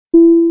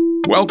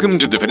Welcome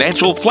to the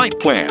Financial Flight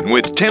Plan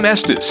with Tim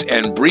Estes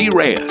and Bree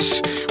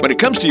Reyes. When it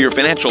comes to your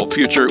financial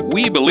future,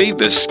 we believe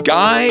the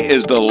sky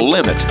is the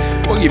limit.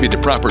 We'll give you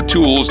the proper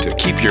tools to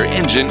keep your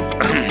engine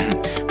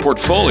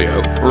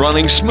portfolio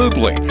running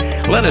smoothly.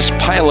 Let us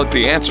pilot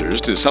the answers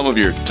to some of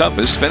your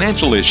toughest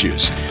financial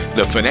issues.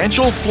 The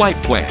Financial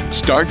Flight Plan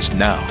starts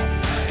now.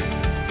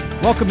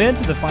 Welcome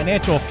into the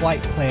Financial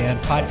Flight Plan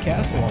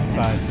podcast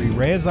alongside Bree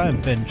Reyes. I'm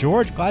Ben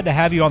George. Glad to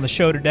have you on the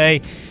show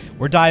today.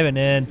 We're diving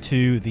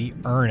into the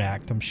EARN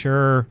Act. I'm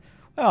sure,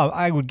 well,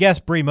 I would guess,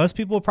 Bree, most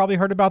people have probably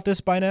heard about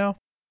this by now.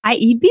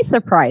 You'd be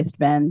surprised,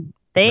 Ben.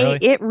 Really?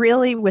 It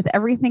really, with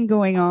everything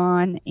going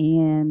on,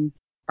 and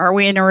are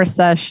we in a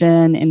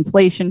recession,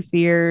 inflation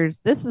fears,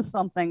 this is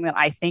something that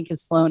I think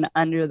has flown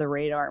under the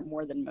radar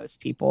more than most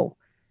people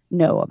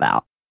know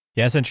about.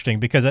 Yeah, it's interesting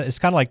because it's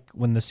kind of like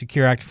when the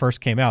Secure Act first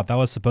came out, that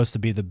was supposed to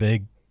be the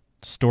big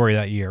story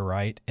that year,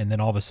 right? And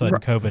then all of a sudden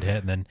COVID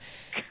hit, and then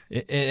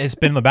it's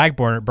been in the back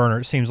burner,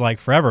 it seems like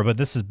forever, but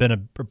this has been a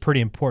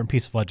pretty important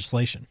piece of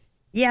legislation.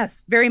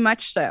 Yes, very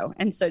much so.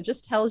 And so it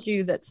just tells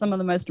you that some of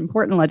the most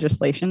important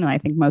legislation, and I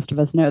think most of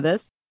us know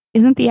this,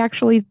 isn't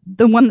actually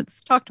the one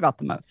that's talked about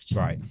the most.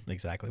 Right,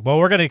 exactly. Well,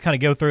 we're going to kind of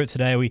go through it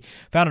today. We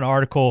found an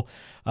article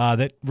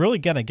that really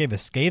kind of gave a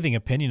scathing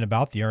opinion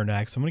about the EARN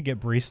Act. So I'm going to get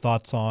Bree's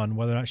thoughts on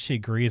whether or not she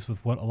agrees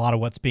with a lot of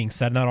what's being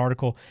said in that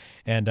article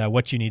and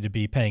what you need to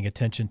be paying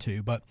attention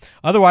to. But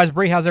otherwise,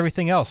 Bree, how's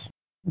everything else?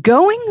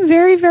 Going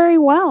very, very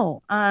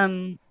well.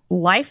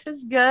 Life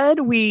is good.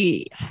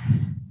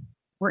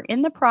 We're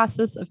in the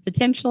process of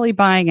potentially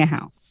buying a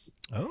house.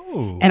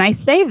 Oh. And I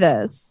say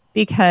this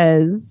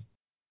because,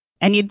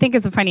 and you'd think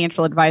as a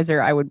financial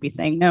advisor, I would be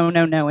saying,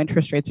 no,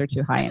 interest rates are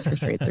too high.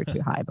 Interest rates are too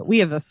high. But we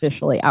have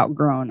officially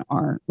outgrown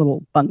our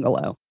little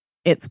bungalow.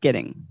 It's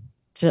getting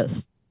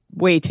just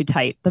way too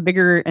tight. The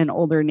bigger and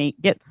older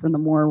Nate gets and the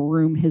more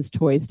room his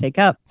toys take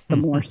up, the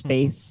more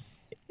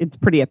space it's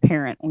pretty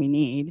apparent we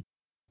need.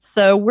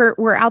 So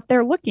we're out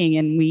there looking,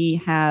 and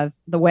we have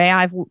the way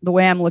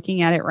I'm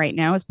looking at it right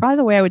now is probably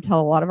the way I would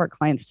tell a lot of our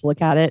clients to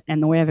look at it.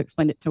 And the way I've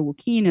explained it to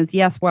Joaquin is,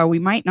 yes, while we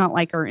might not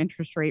like our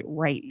interest rate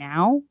right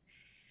now,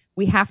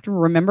 we have to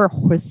remember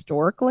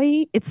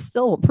historically, it's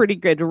still a pretty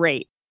good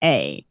rate,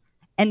 A.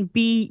 And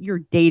B, you're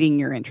dating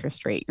your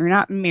interest rate. You're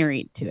not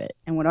married to it.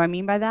 And what do I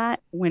mean by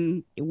that?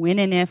 When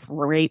and if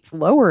rates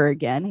lower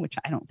again, which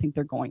I don't think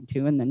they're going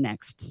to in the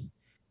next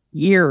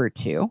year or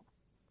two,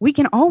 we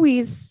can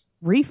always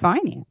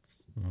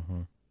refinance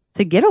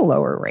to get a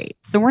lower rate.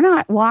 So we're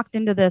not locked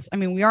into this. I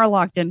mean, we are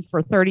locked in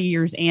for 30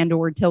 years and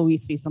or till we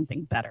see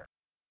something better.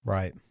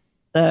 Right.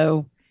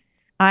 So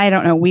I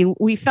don't know.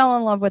 We fell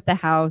in love with the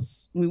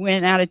house. We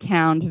went out of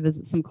town to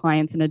visit some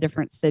clients in a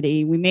different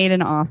city. We made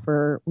an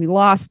offer. We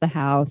lost the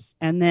house.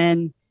 And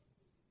then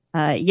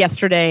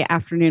yesterday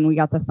afternoon, we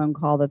got the phone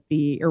call that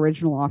the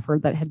original offer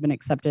that had been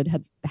accepted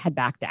had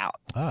backed out.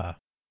 Okay.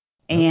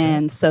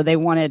 And so they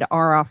wanted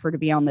our offer to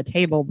be on the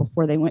table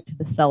before they went to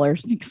the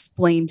sellers and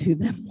explained to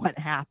them what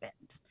happened.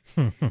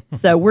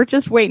 So we're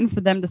just waiting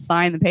for them to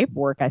sign the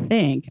paperwork, I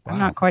think. Wow. I'm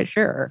not quite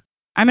sure.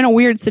 I'm in a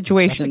weird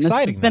situation. This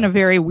has been a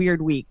very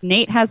weird week.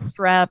 Nate has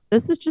strep.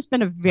 This has just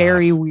been a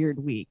very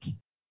weird week.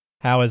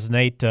 How is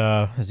Nate?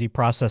 Is he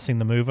processing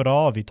the move at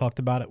all? Have you talked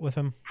about it with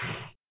him?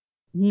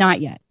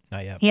 Not yet.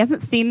 Not yet. He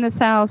hasn't seen this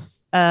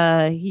house.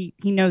 He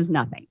knows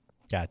nothing.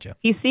 Gotcha.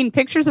 He's seen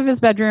pictures of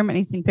his bedroom and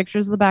he's seen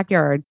pictures of the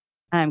backyard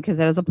because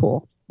it has a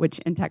pool, which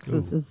in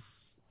Texas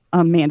is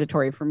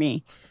mandatory for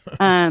me.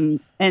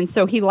 And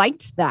so he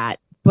liked that.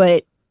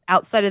 But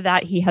outside of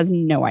that, he has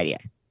no idea.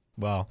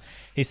 Well,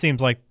 he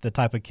seems like the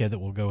type of kid that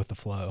will go with the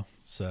flow.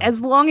 So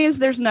as long as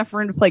there's enough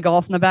room to play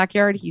golf in the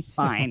backyard, he's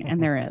fine.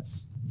 And there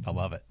is. I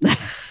love it.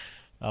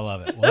 I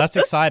love it. Well, that's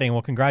exciting.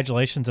 Well,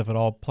 congratulations if it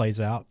all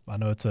plays out. I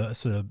know it's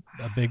a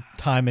big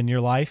time in your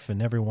life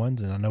and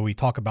everyone's, and I know we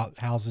talk about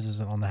houses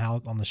on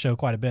the show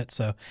quite a bit.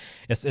 So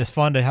it's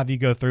fun to have you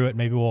go through it.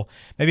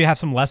 Maybe have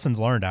some lessons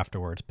learned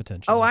afterwards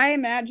potentially. Oh, I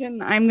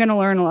imagine I'm going to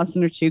learn a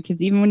lesson or two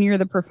because even when you're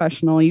the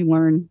professional, you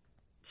learn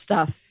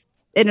stuff,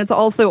 and it's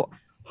also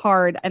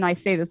hard. And I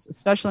say this,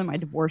 especially in my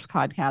divorce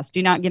podcast,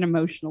 do not get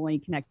emotionally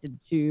connected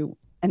to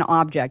an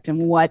object.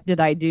 And what did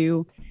I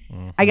do?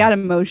 I got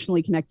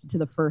emotionally connected to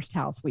the first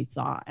house we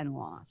saw and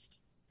lost.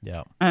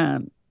 Yeah.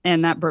 And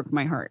that broke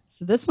my heart.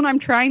 So this one I'm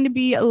trying to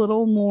be a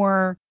little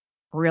more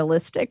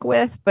realistic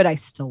with, but I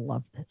still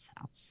love this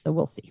house. So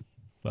we'll see.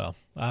 Well,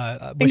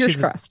 fingers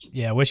crossed.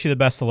 Yeah, wish you the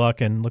best of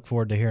luck and look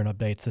forward to hearing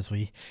updates as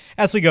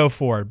we go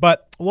forward.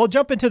 But we'll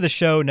jump into the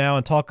show now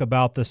and talk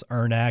about this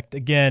EARN Act.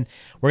 Again,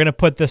 we're going to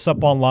put this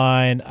up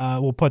online.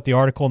 We'll put the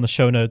article in the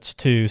show notes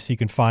too, so you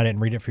can find it and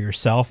read it for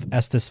yourself.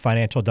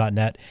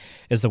 EstesFinancial.net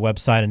is the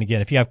website. And again,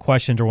 if you have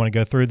questions or want to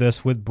go through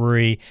this with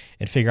Bree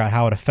and figure out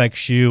how it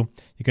affects you,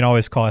 you can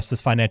always call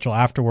Estes Financial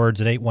afterwards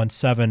at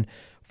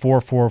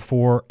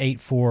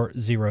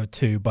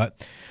 817-444-8402.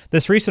 But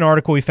this recent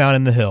article we found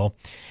in The Hill,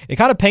 it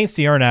kind of paints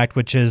the EARN Act,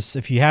 which is,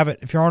 if you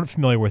aren't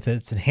familiar with it,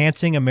 it's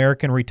Enhancing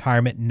American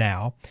Retirement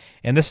Now.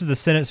 And this is the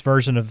Senate's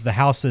version of the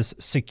House's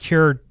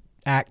Secure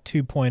Act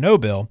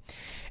 2.0 bill.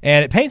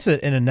 And it paints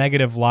it in a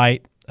negative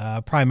light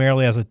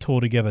primarily as a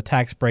tool to give a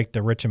tax break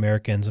to rich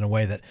Americans in a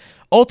way that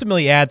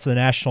ultimately adds to the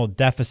national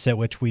deficit,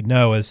 which we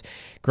know is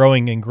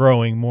growing and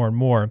growing more and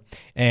more,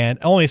 and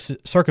only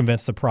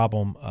circumvents the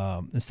problem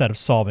instead of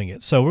solving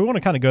it. So we want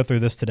to kind of go through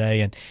this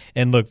today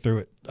and look through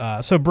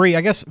it. So Bree,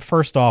 I guess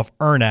first off,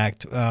 EARN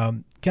Act,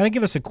 can I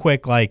give us a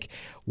quick,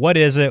 what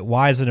is it?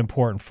 Why is it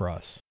important for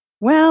us?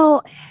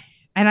 Well,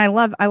 and I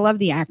love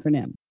the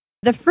acronym.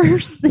 The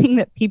first thing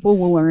that people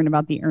will learn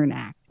about the EARN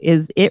Act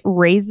is it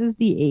raises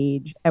the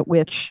age at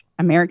which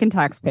American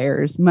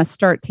taxpayers must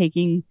start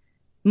taking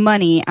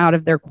money out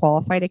of their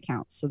qualified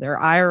accounts. So their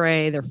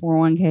IRA, their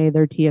 401k,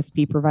 their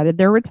TSP, provided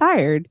they're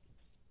retired,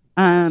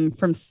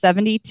 from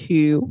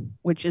 72,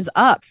 which is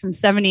up from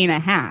 70 and a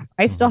half.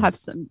 I still have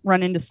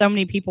run into so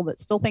many people that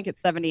still think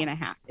it's 70 and a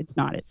half. It's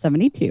not, it's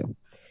 72.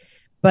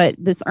 But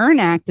this EARN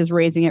Act is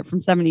raising it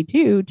from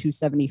 72 to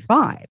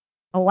 75,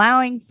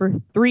 allowing for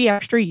 3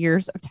 extra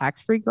years of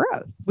tax-free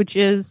growth, which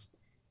is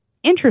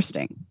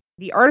interesting.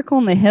 The article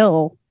in The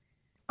Hill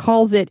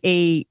calls it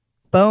a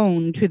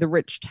bone to the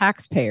rich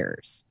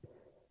taxpayers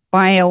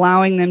by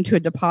allowing them to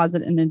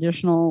deposit an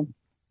additional.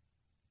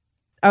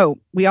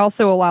 We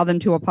also allow them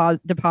to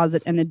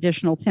deposit an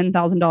additional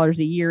 $10,000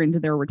 a year into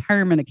their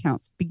retirement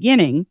accounts,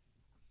 beginning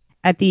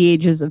at the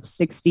ages of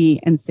 60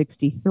 and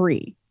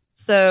 63.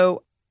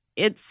 So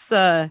it's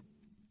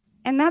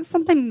and that's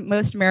something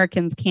most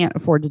Americans can't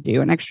afford to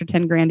do, an extra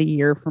 10 grand a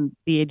year from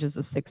the ages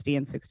of 60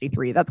 and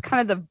 63. That's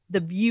kind of the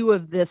view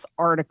of this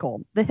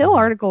article. The Hill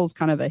article is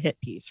kind of a hit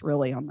piece,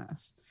 really, on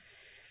this.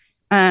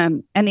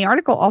 And the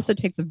article also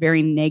takes a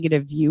very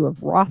negative view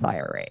of Roth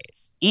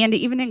IRAs, and it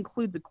even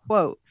includes a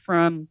quote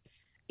from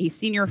a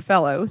senior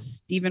fellow,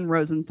 Stephen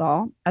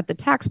Rosenthal, at the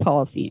Tax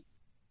Policy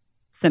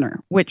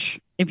Center,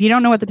 which, if you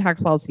don't know what the Tax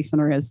Policy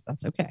Center is,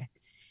 that's okay.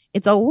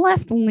 It's a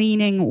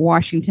left-leaning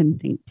Washington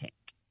think tank.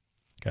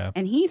 Okay.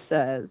 And he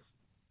says,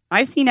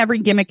 I've seen every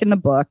gimmick in the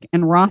book,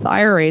 and Roth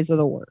IRAs are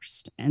the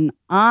worst. And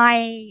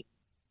I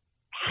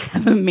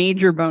have a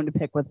major bone to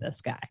pick with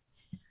this guy,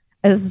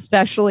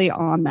 especially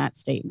on that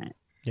statement.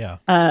 Yeah.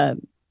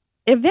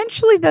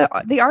 Eventually,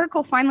 the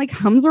article finally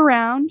comes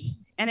around,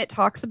 and it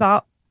talks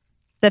about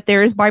that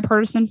there is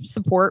bipartisan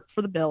support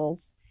for the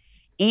bills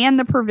and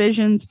the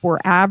provisions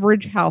for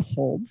average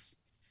households,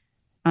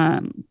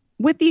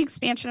 with the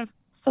expansion of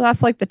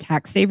stuff like the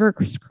tax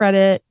savers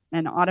credit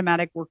and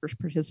automatic workers'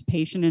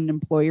 participation in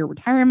employer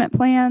retirement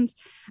plans.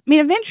 I mean,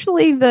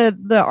 eventually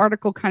the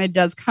article kind of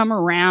does come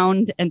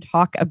around and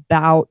talk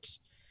about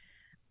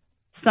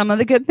some of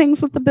the good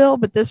things with the bill,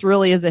 but this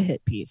really is a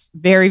hit piece.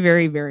 Very,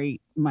 very,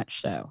 very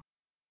much so.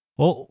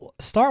 Well,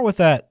 start with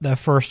that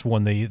first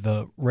one,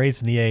 the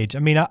raising the age. I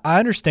mean, I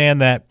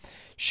understand that,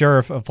 sure,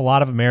 if a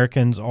lot of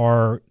Americans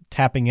are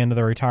tapping into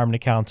their retirement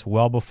accounts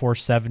well before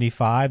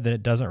 75, then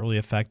it doesn't really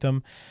affect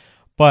them.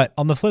 But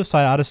on the flip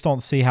side, I just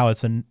don't see how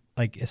it's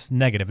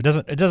negative.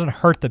 It doesn't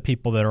hurt the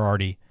people that are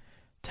already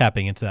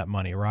tapping into that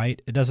money,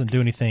 right? It doesn't do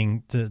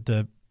anything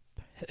to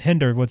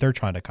hinder what they're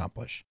trying to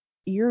accomplish.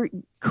 You're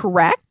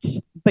correct,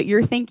 but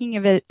you're thinking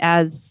of it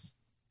as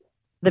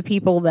the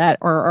people that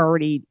are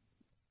already,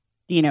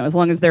 as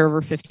long as they're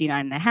over 59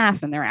 and a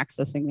half and they're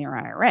accessing their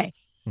IRA.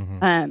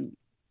 Mm-hmm.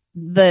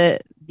 The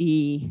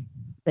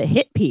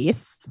hit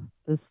piece,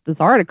 this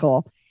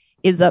article,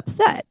 is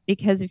upset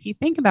because if you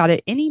think about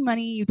it, any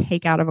money you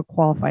take out of a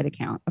qualified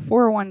account, a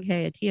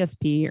 401k, a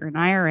TSP, or an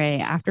IRA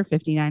after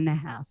 59 and a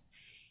half,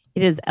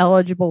 it is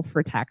eligible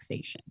for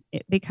taxation.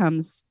 It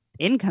becomes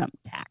income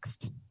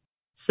taxed.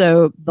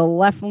 So the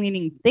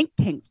left-leaning think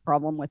tank's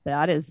problem with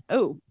that is,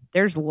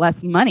 there's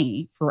less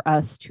money for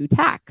us to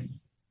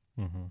tax.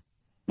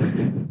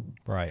 Mm-hmm.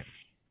 Right.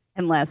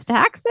 And less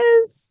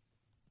taxes,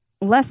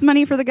 less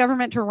money for the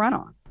government to run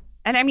on.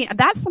 And I mean,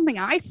 that's something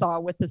I saw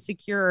with the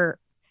Secure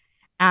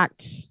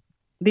Act,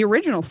 the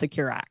original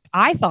Secure Act.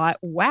 I thought,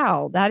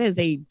 wow, that is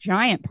a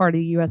giant part of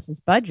the U.S.'s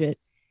budget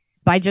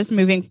by just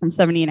moving from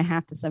 70 and a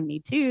half to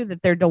 72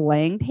 that they're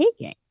delaying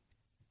taking.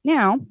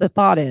 Now, the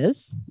thought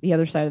is, the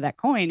other side of that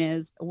coin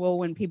is, well,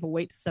 when people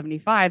wait to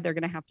 75, they're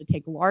going to have to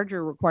take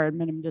larger required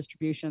minimum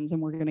distributions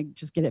and we're going to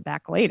just get it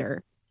back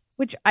later,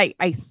 which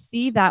I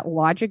see that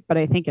logic, but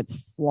I think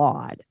it's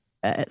flawed.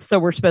 So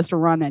we're supposed to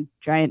run a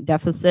giant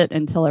deficit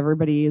until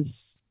everybody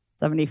is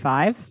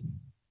 75?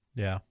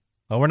 Yeah.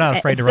 Well, we're not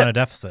afraid to run a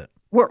deficit.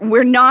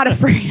 We're not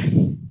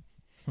afraid.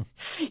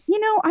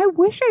 I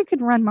wish I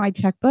could run my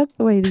checkbook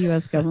the way the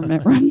U.S.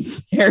 government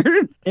runs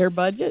their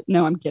budget.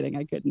 No, I'm kidding.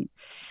 I couldn't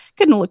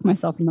look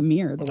myself in the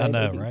mirror the way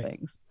they do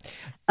things.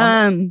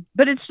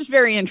 But it's just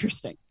very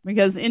interesting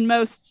because in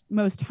most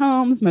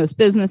homes, most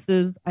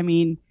businesses, I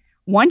mean,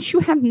 once you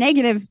have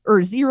negative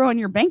or zero in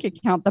your bank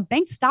account, the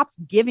bank stops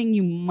giving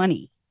you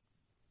money.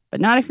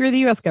 But not if you're the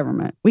U.S.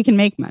 government. We can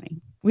make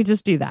money. We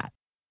just do that.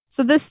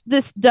 So this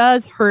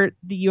does hurt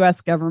the U.S.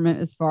 government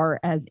as far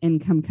as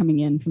income coming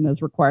in from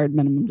those required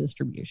minimum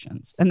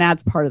distributions. And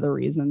that's part of the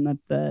reason that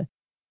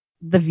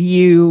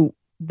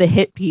the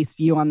hit piece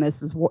view on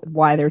this is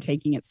why they're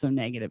taking it so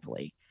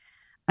negatively.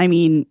 I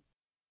mean,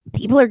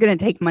 people are going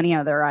to take money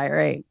out of their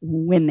IRA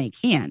when they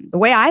can. The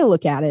way I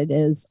look at it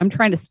is I'm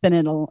trying to spin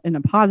it in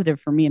a positive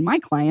for me and my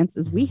clients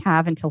is we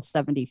have until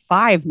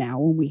 75 now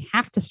when we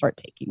have to start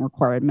taking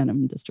required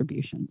minimum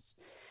distributions.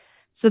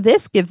 So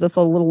this gives us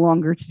a little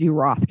longer to do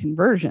Roth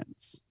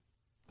conversions.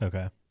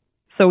 Okay.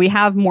 So we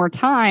have more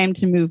time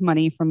to move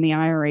money from the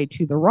IRA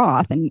to the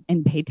Roth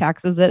and pay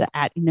taxes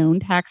at known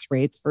tax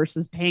rates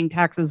versus paying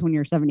taxes when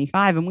you're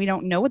 75. And we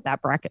don't know what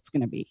that bracket's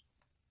going to be.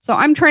 So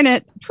I'm trying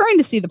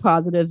to see the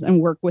positives and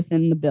work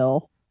within the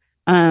bill.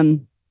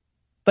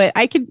 But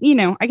I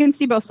can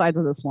see both sides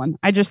of this one.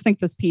 I just think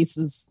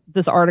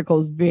this article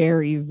is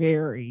very,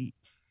 very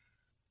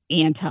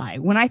anti,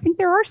 when I think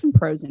there are some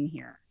pros in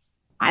here.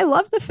 I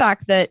love the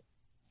fact that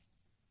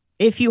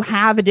if you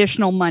have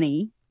additional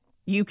money,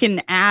 you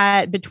can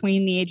add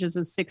between the ages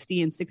of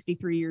 60 and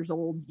 63 years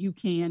old, you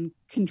can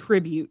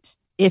contribute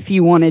if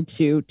you wanted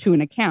to an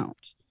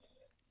account,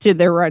 to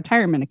their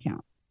retirement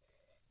account.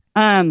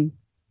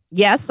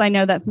 Yes, I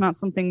know that's not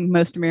something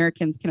most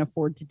Americans can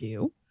afford to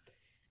do.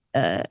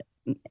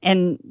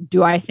 And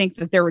do I think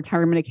that their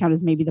retirement account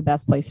is maybe the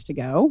best place to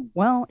go?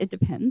 Well, it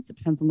depends. It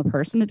depends on the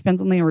person. It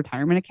depends on the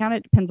retirement account.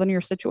 It depends on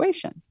your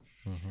situation.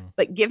 Mm-hmm.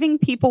 But giving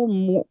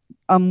people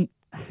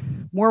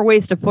more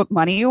ways to put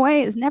money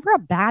away is never a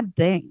bad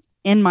thing,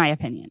 in my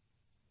opinion.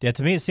 Yeah,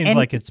 to me, it seems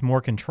like it's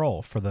more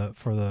control for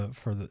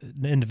the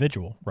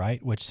individual,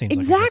 right? Which seems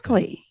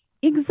exactly.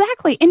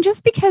 And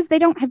just because they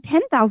don't have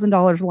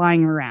 $10,000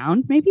 lying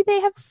around, maybe they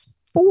have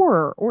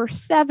 4 or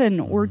 7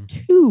 or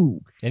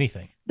 2.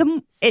 Anything.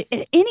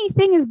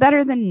 Anything is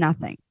better than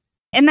nothing.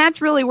 And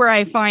that's really where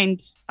I find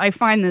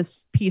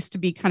this piece to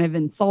be kind of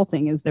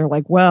insulting, is they're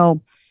like,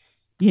 well,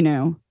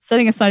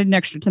 setting aside an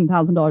extra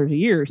 $10,000 a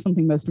year is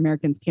something most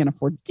Americans can't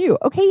afford to do.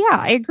 Okay, yeah,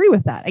 I agree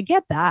with that. I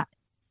get that.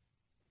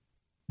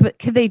 But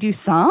could they do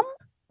some?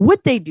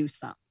 Would they do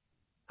some?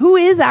 Who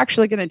is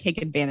actually going to take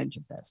advantage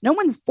of this? No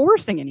one's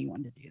forcing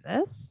anyone to do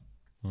this.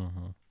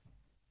 Mm-hmm.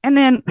 And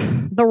then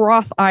the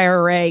Roth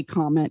IRA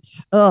comment.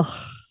 Ugh.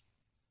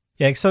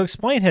 Yeah. So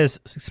explain his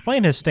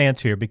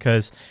stance here,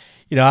 because,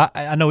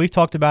 I know we've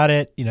talked about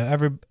it.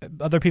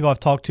 Other people I've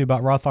talked to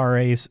about Roth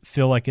IRAs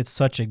feel like it's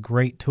such a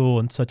great tool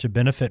and such a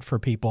benefit for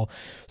people.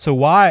 So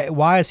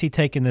why is he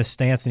taking this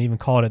stance and even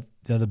called it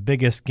the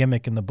biggest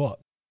gimmick in the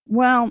book?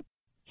 Well,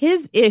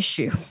 his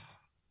issue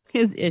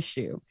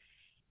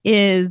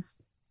is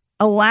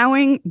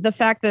allowing the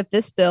fact that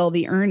this bill,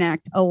 the EARN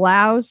Act,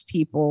 allows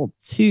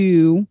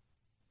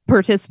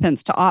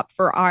participants to opt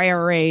for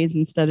IRAs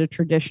instead of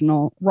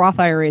Roth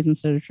IRAs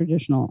instead of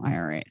traditional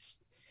IRAs.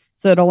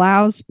 So it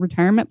allows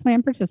retirement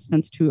plan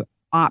participants to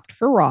opt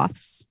for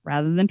Roths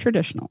rather than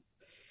traditional.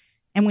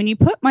 And when you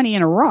put money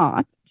in a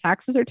Roth,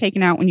 taxes are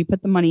taken out when you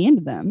put the money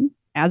into them,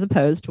 as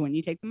opposed to when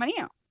you take the money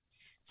out.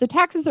 So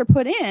taxes are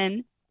put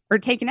in or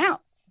taken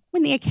out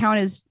when the account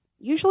is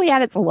usually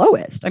at its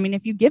lowest. I mean,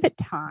 if you give it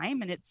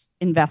time and it's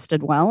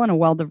invested well in a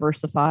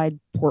well-diversified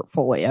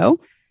portfolio,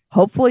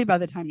 hopefully by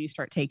the time you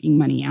start taking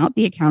money out,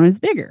 the account is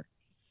bigger.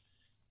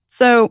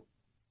 So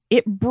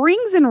it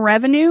brings in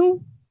revenue,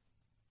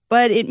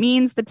 but it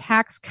means the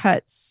tax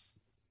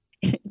cuts.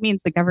 It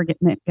means the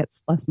government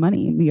gets less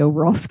money in the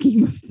overall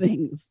scheme of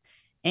things.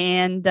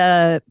 And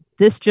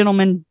this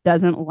gentleman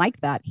doesn't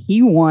like that.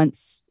 He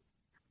wants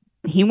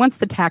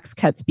the tax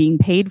cuts being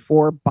paid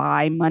for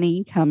by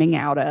money coming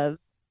out of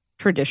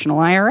traditional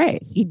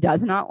IRAs. He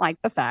does not like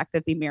the fact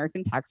that the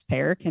American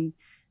taxpayer can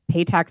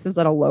pay taxes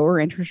at a lower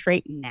interest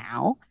rate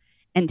now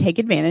and take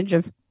advantage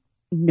of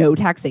no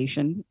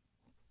taxation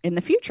in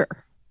the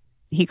future.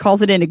 He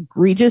calls it an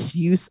egregious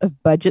use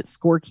of budget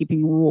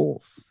scorekeeping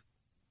rules.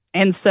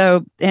 And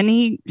so, then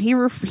he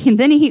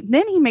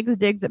makes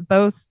digs at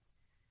both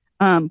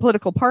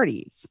political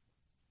parties.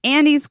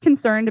 And he's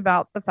concerned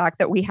about the fact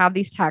that we have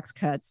these tax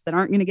cuts that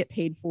aren't going to get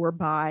paid for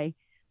by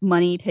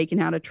money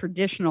taken out of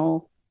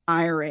traditional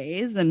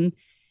IRAs. And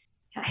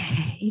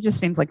he just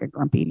seems like a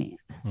grumpy man.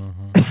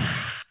 Mm-hmm.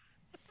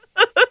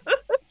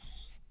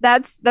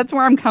 That's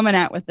where I'm coming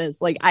at with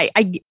this. Like,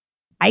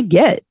 I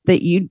get that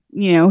he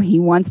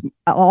wants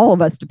all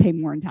of us to pay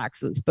more in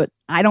taxes, but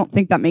I don't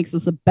think that makes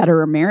us a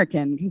better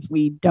American because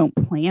we don't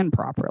plan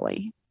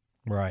properly.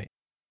 Right.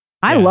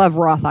 I love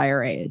Roth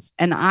IRAs,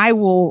 and I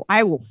will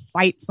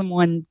fight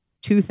someone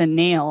tooth and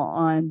nail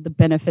on the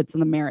benefits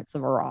and the merits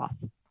of a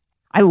Roth.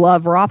 I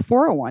love Roth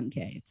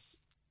 401ks.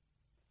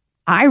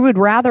 I would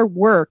rather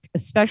work,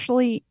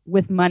 especially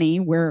with money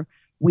where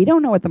we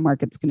don't know what the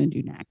market's going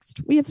to do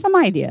next. We have some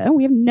idea.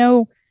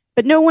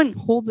 But no one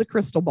holds a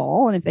crystal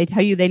ball. And if they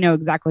tell you they know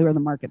exactly where the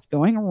market's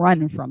going,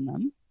 run from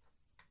them.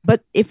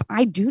 But if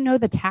I do know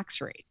the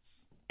tax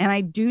rates, and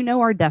I do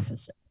know our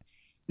deficit,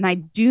 and I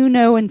do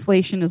know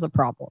inflation is a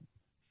problem,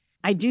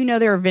 I do know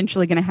they're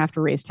eventually going to have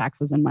to raise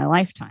taxes in my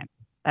lifetime.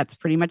 That's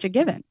pretty much a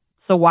given.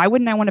 So why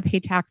wouldn't I want to pay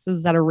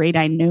taxes at a rate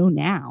I know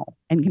now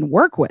and can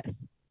work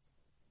with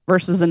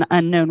versus an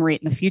unknown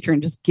rate in the future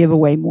and just give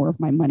away more of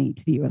my money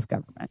to the U.S.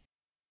 government?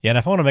 Yeah, and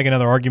if I want to make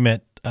another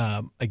argument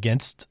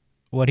against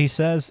what he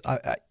says?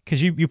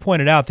 Because you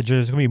pointed out that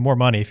there's going to be more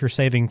money if you're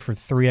saving for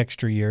 3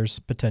 extra years,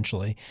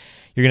 potentially.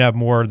 You're going to have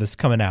more that's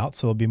coming out,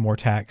 so there'll be more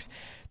tax.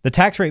 The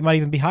tax rate might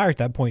even be higher at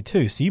that point,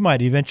 too. So you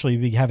might eventually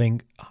be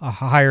having a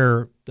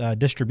higher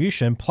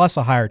distribution plus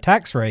a higher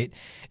tax rate.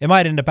 It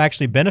might end up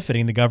actually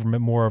benefiting the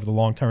government more over the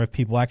long term if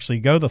people actually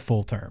go the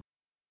full term.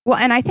 Well,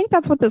 and I think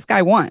that's what this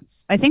guy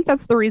wants. I think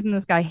that's the reason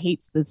this guy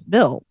hates this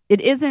bill. It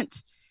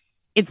isn't,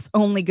 it's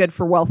only good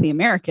for wealthy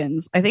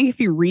Americans. I think if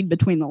you read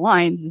between the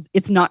lines,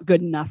 it's not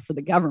good enough for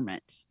the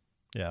government.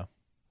 Yeah.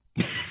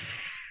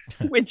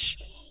 Which,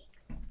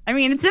 I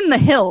mean, it's in the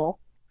Hill.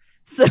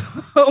 So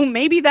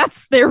maybe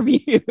that's their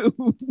view.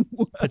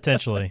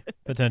 Potentially.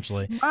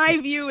 My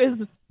view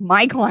is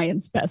my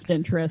client's best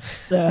interest.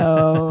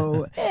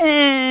 So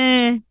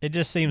it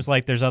just seems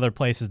like there's other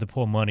places to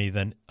pull money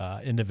than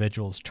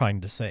individuals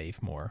trying to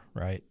save more,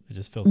 right? It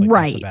just feels like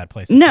that's a bad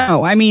place.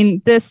 No, I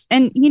mean this,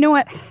 and you know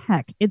what?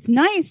 Heck, it's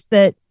nice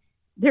that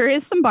there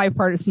is some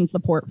bipartisan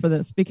support for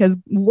this, because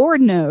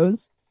Lord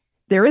knows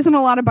there isn't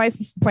a lot of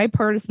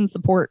bipartisan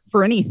support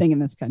for anything in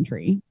this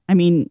country. I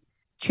mean,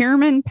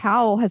 Chairman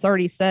Powell has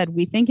already said,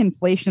 we think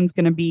inflation is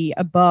going to be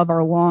above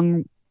our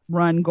long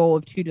run goal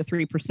of 2 to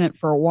 3%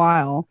 for a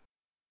while.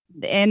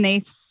 And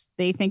they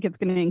think it's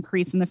going to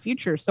increase in the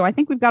future. So I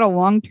think we've got a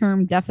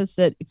long-term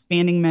deficit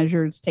expanding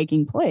measures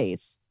taking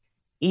place,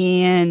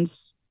 and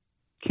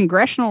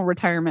congressional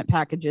retirement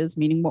packages,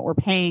 meaning what we're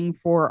paying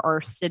for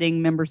our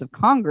sitting members of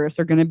Congress,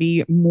 are going to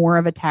be more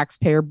of a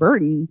taxpayer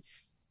burden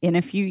in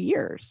a few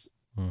years.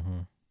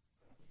 Mm-hmm.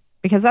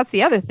 Because that's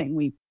the other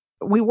thing.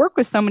 We work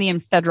with so many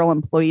federal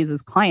employees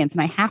as clients,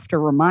 and I have to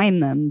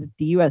remind them that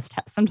the U.S.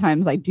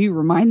 sometimes I do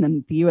remind them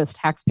that the U.S.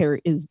 taxpayer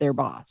is their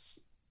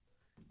boss.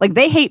 Like,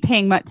 they hate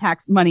paying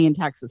money in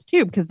taxes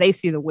too, because they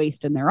see the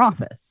waste in their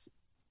office.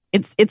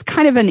 It's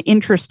kind of an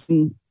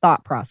interesting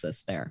thought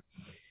process there.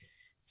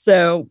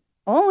 So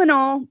all in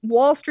all,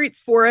 Wall Street's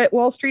for it.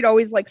 Wall Street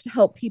always likes to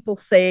help people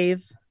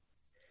save.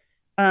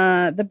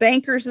 The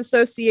Bankers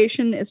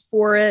Association is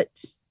for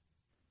it.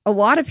 A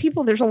lot of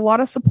people, there's a lot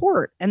of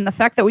support. And the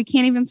fact that we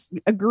can't even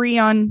agree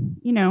on,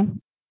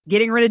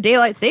 getting rid of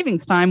daylight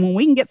savings time when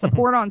we can get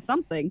support on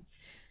something.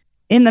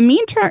 In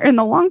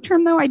the long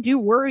term, though, I do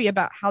worry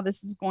about how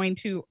this is going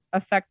to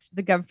affect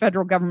the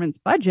federal government's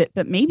budget,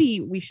 but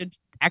maybe we should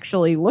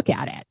actually look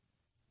at it.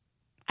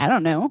 I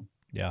don't know.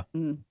 Yeah.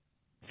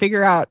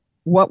 Figure out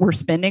what we're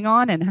spending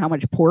on and how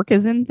much pork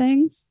is in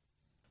things.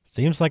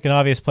 Seems like an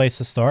obvious place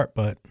to start,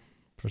 but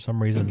for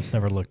some reason it's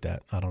never looked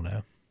at. I don't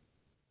know.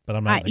 But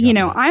I'm not.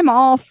 I'm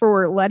all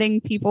for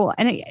letting people,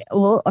 and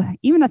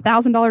even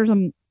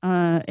 $1,000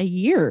 a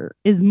year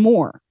is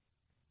more.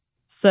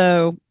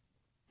 So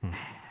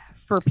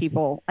for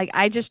people, like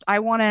I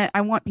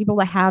want people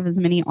to have as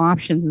many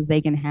options as they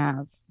can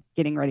have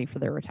getting ready for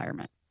their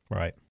retirement.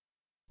 Right.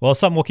 Well,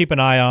 something we'll keep an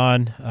eye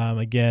on.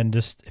 Again,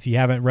 just if you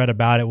haven't read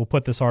about it, we'll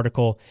put this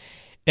article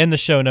in the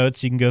show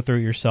notes. You can go through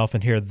it yourself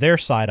and hear their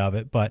side of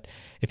it. But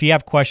if you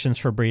have questions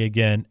for Bree,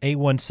 again,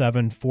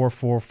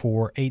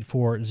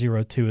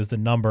 817-444-8402 is the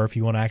number if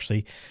you want to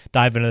actually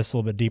dive into this a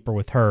little bit deeper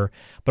with her.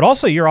 But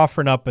also, you're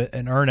offering up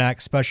an EARN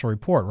Act special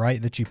report,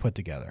 right, that you put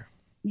together?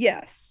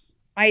 Yes,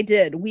 I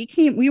did.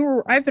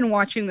 I've been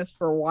watching this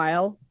for a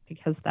while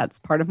because that's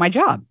part of my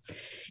job.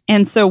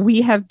 And so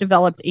we have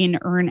developed an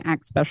EARN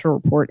Act special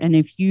report. And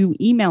if you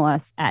email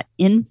us at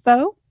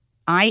info,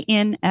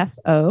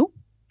 I-N-F-O,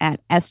 at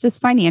Estes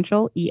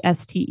Financial,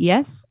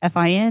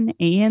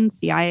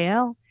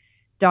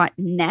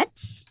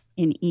 ESTESFINANCIAL.net,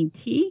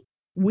 N-E-T,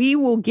 we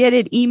will get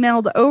it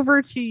emailed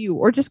over to you,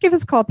 or just give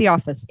us a call at the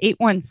office,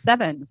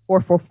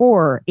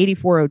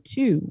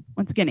 817-444-8402.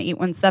 Once again,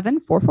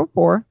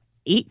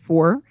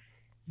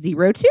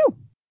 817-444-8402.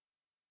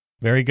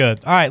 Very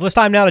good. All right, it's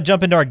time now to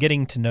jump into our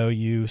Getting to Know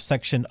You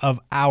section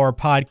of our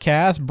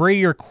podcast. Bree,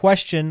 your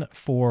question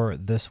for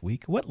this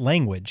week: what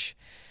language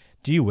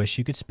do you wish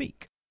you could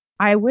speak?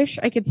 I wish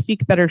I could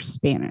speak better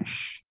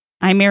Spanish.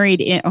 I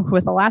married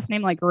with a last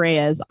name like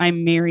Reyes.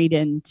 I'm married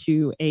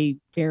into a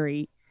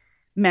very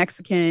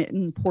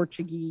Mexican,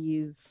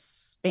 Portuguese,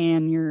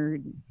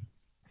 Spaniard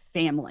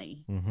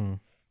family. Mm-hmm.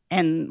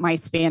 And my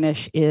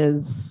Spanish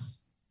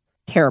is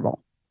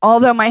terrible.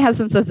 Although my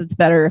husband says it's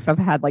better if I've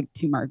had like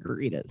 2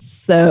 margaritas.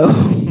 So,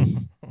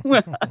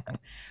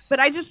 but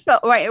I just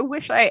felt, I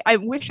wish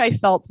I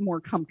felt more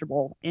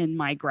comfortable in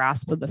my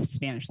grasp of the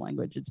Spanish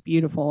language. It's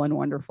beautiful and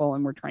wonderful,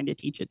 and we're trying to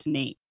teach it to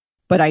Nate.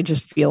 But I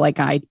just feel like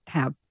I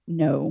have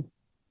no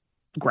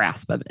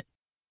grasp of it.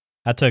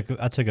 I took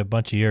a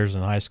bunch of years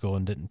in high school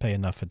and didn't pay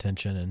enough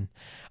attention, and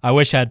I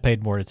wish I had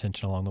paid more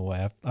attention along the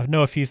way. I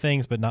know a few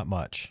things, but not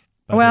much.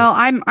 Well,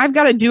 I've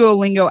got a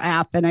Duolingo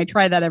app, and I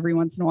try that every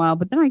once in a while,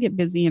 but then I get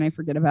busy and I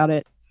forget about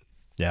it.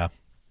 Yeah.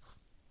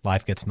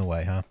 Life gets in the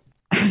way, huh?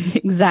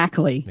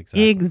 Exactly.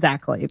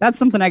 That's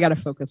something I got to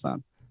focus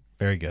on.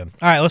 Very good.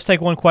 All right, let's take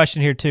one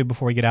question here, too,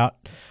 before we get out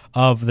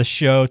of the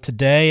show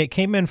today. It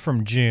came in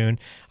from June.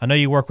 I know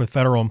you work with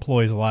federal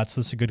employees a lot,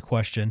 so this is a good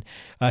question.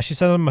 She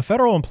said, I'm a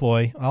federal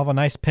employee. I'll have a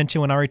nice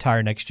pension when I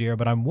retire next year,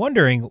 but I'm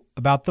wondering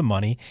about the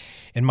money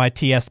in my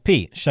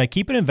TSP. Should I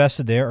keep it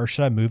invested there or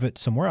should I move it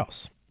somewhere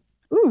else?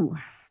 Ooh,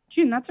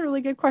 June, that's a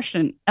really good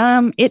question.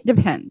 It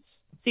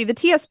depends. See, the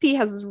TSP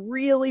has this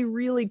really,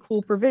 really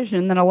cool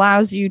provision that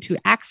allows you to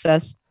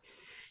access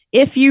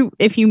if you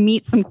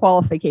meet some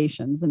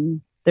qualifications,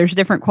 and there's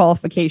different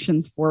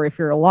qualifications for if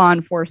you're a law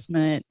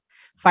enforcement,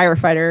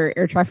 firefighter,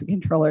 air traffic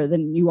controller,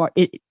 then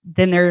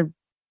they're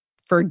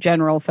for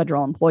general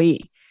federal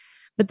employee.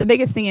 But the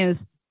biggest thing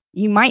is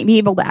you might be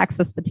able to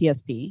access the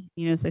TSP.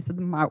 As I said,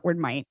 the word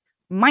might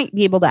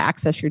be able to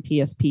access your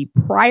TSP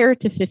prior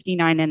to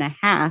 59 and a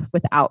half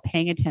without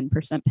paying a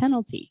 10%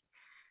 penalty.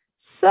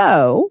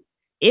 So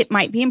it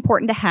might be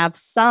important to have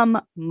some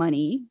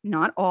money,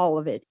 not all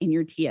of it, in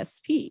your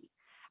TSP.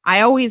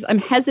 I'm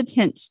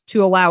hesitant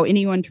to allow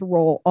anyone to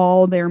roll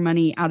all their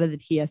money out of the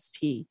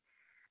TSP,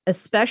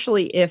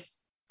 especially if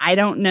I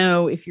don't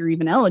know if you're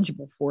even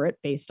eligible for it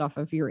based off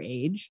of your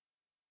age.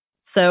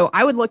 So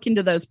I would look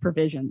into those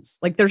provisions.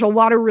 Like, there's a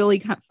lot of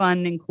really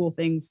fun and cool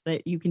things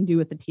that you can do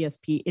with the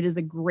TSP. It is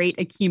a great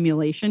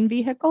accumulation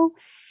vehicle.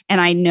 And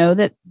I know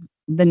that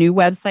the new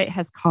website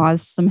has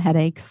caused some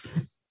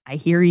headaches. I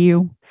hear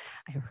you.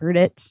 I've heard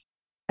it.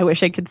 I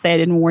wish I could say I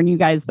didn't warn you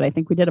guys, but I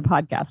think we did a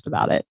podcast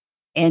about it.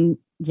 And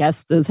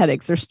yes, those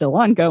headaches are still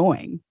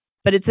ongoing,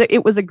 but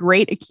it was a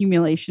great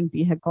accumulation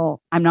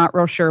vehicle. I'm not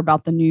real sure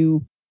about the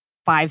new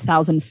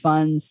 5,000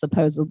 funds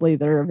supposedly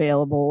that are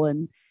available,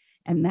 and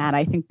that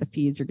I think the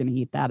fees are going to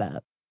eat that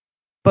up.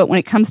 But when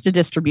it comes to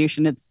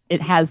distribution,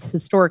 it has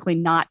historically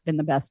not been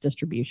the best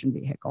distribution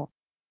vehicle.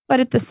 But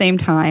at the same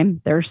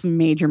time, there are some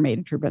major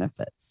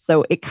benefits.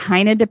 So it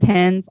kind of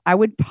depends. I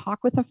would talk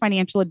with a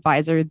financial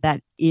advisor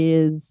that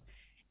is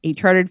a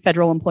chartered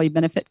federal employee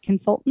benefit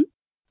consultant.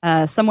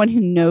 Someone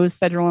who knows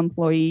federal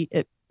employee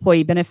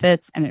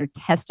benefits and are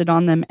tested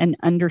on them and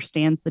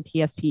understands the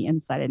TSP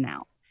inside and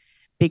out.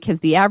 Because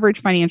the average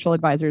financial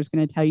advisor is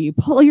going to tell you,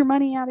 pull your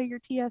money out of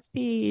your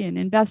TSP and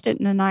invest it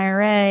in an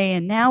IRA.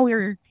 And now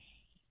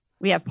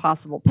we have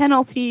possible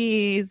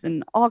penalties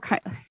and all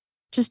kinds.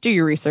 Just do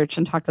your research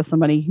and talk to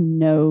somebody who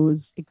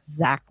knows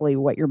exactly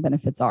what your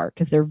benefits are,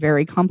 because they're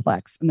very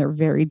complex and they're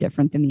very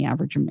different than the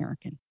average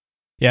American.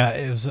 Yeah,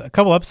 it was a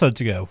couple episodes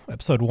ago,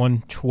 episode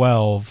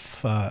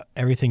 112,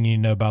 everything you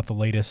know about the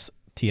latest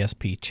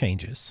TSP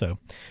changes. So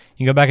you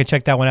can go back and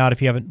check that one out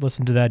if you haven't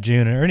listened to that,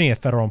 June, or any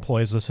federal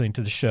employees listening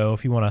to the show.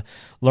 If you want to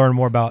learn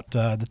more about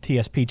the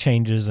TSP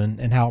changes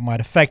and how it might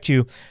affect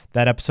you,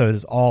 that episode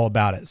is all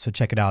about it. So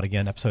check it out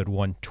again, episode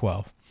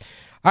 112.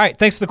 All right,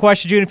 thanks for the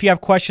question, June. If you have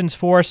questions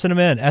for us, send them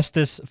in,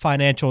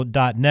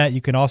 estisfinancial.net.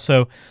 You can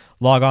also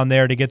log on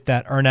there to get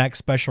that EarnAct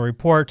special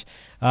report.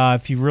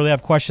 If you really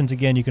have questions,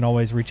 again, you can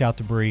always reach out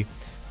to Bree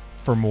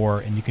for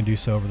more, and you can do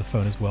so over the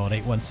phone as well at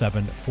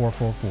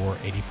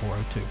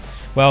 817-444-8402.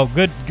 Well,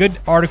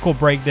 good article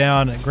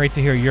breakdown. Great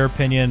to hear your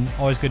opinion.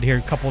 Always good to hear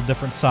a couple of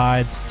different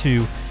sides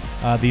to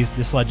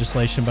this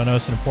legislation, but I know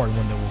it's an important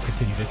one that we'll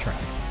continue to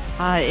track.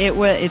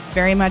 It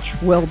very much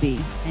will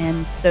be.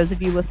 And those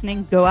of you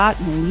listening, go out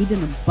and lead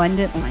an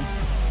abundant life.